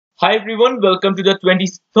Hi everyone, welcome to the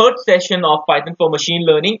 23rd session of Python for Machine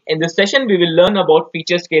Learning. In this session, we will learn about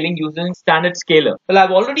feature scaling using StandardScaler. Well,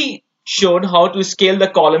 I've already showed how to scale the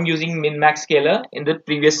column using min-max scaler in the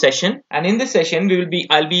previous session. And in this session,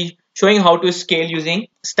 I'll be showing how to scale using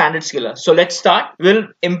StandardScaler. So let's start. We'll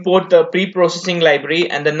import the pre-processing library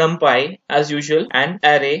and the numpy as usual and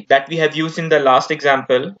array that we have used in the last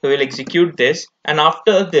example. So we'll execute this. And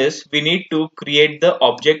after this, we need to create the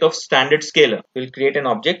object of StandardScaler. We'll create an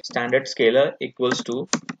object StandardScaler equals to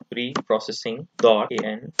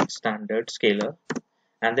preprocessing.in StandardScaler,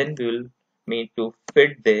 and then we will need to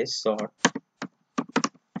fit this or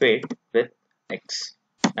fit with x,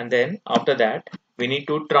 and then after that we need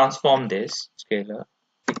to transform this scalar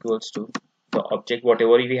equals to the object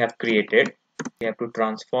whatever we have created. We have to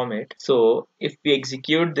transform it. So if we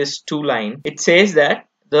execute this two line, it says that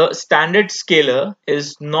the standard scaler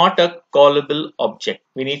is not a callable object.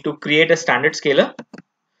 We need to create a standard scaler.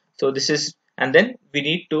 So this is, and then we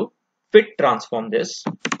need to fit transform this.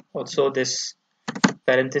 Also this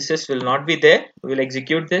parenthesis will not be there. We'll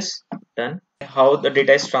execute this. Done. How the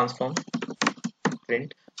data is transformed.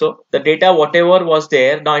 Print. So the data whatever was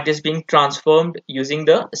there, now it is being transformed using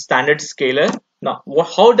the standard scaler. Now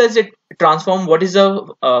how does it transform? What is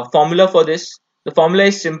the formula for this? The formula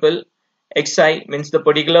is simple. Xi means the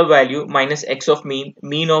particular value minus x of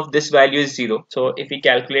mean of this value is 0. So if we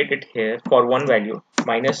calculate it here for one value,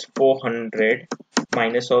 minus 400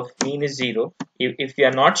 minus of mean is 0. If we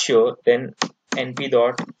are not sure, then np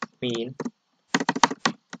dot mean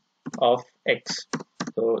of x,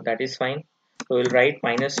 so that is fine. So we'll write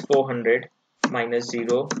minus 400 minus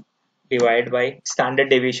 0 divided by standard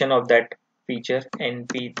deviation of that feature.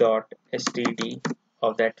 Np dot std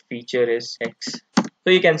of that feature is x. So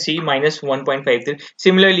you can see minus 1.53.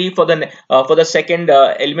 Similarly, for the second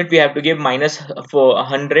element, we have to give minus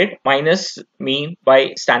 100 minus mean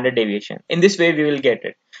by standard deviation. In this way, we will get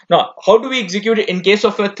it. Now, how do we execute it in case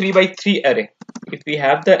of a 3 by 3 array? If we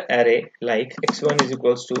have the array like x1 is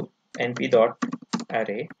equals to np dot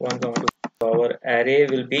array 1, 2, our array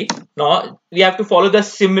will be, now we have to follow the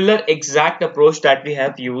similar exact approach that we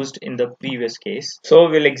have used in the previous case. So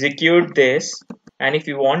we'll execute this. And if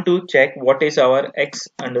you want to check what is our x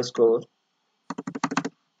underscore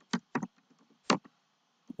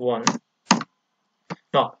 1,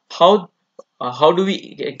 now how do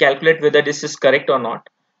we calculate whether this is correct or not?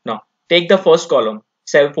 Now take the first column,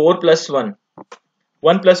 4 plus 1,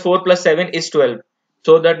 1 plus 4 plus 7 is 12.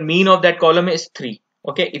 So that mean of that column is 3.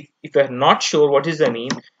 Okay, if you are not sure what is the mean,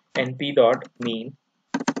 np dot mean,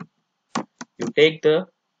 you take the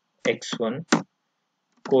x1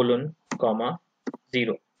 colon comma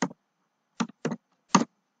 0.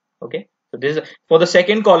 Okay, so this is for the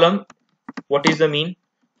second column. What is the mean?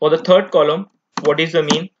 For the third column, what is the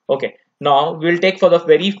mean? Okay, now we'll take for the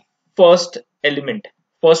very first element,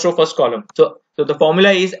 first row, first column. So the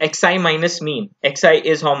formula is xi minus mean. Xi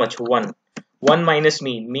is how much? 1. 1 minus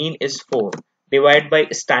mean is 4 divided by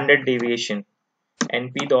standard deviation,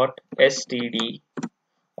 np dot std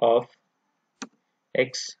of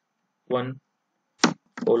x1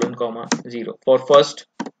 colon comma 0 for first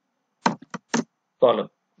column,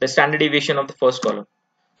 the standard deviation of the first column.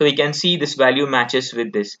 So we can see this value matches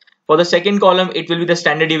with this. For the second column, it will be the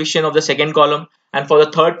standard deviation of the second column, and for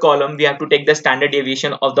the third column, we have to take the standard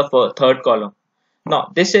deviation of the third column.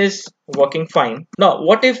 Now this is working fine. Now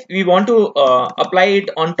what if we want to apply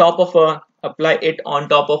it on top of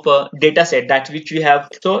a data set that which we have?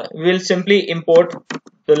 So we'll simply import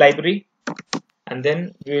the library, and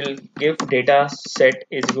then we'll give data set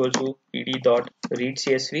is equal to pd dot read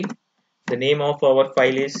csv. The name of our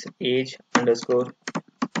file is age underscore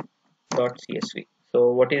dot csv.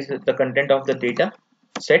 So what is the content of the data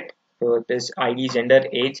set? So it is ID, gender,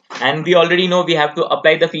 age, and we already know we have to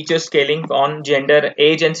apply the feature scaling on gender,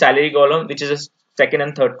 age, and salary column, which is a second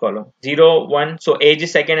and third column. 0, 1. So age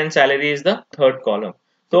is second and salary is the third column.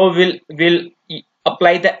 So we'll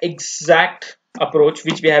apply the exact approach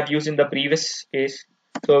which we have used in the previous case.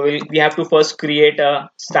 So we have to first create a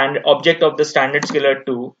standard object of the standard scaler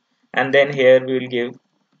 2, and then here we will give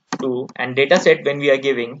 2, and data set when we are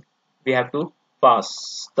giving, we have to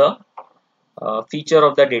pass the feature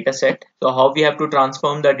of the data set. So how we have to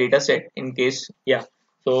transform the data set in case, yeah.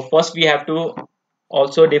 So first we have to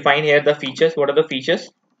also define here the features. What are the features?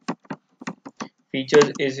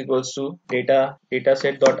 Features is equals to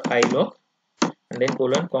dataset dot ilog, and then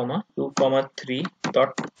colon comma 2 comma 3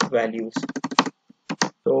 dot values.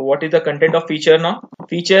 So what is the content of feature now?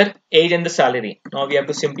 Feature, age, and the salary. Now we have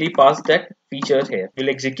to simply pass that feature here. We'll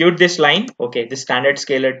execute this line. Okay, this standard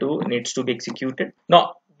scaler 2 needs to be executed.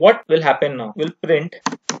 Now what will happen now? We'll print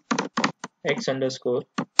x underscore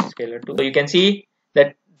scalar 2. So you can see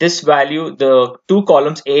that this value, the two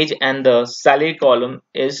columns, age and the salary column,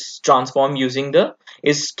 is transformed using the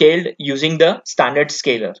scaled using the standard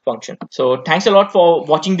scaler function. So thanks a lot for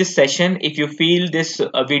watching this session. If you feel this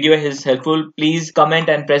video is helpful, please comment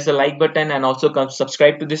and press the like button, and also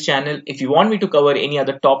subscribe to this channel. If you want me to cover any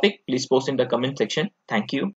other topic, please post in the comment section. Thank you.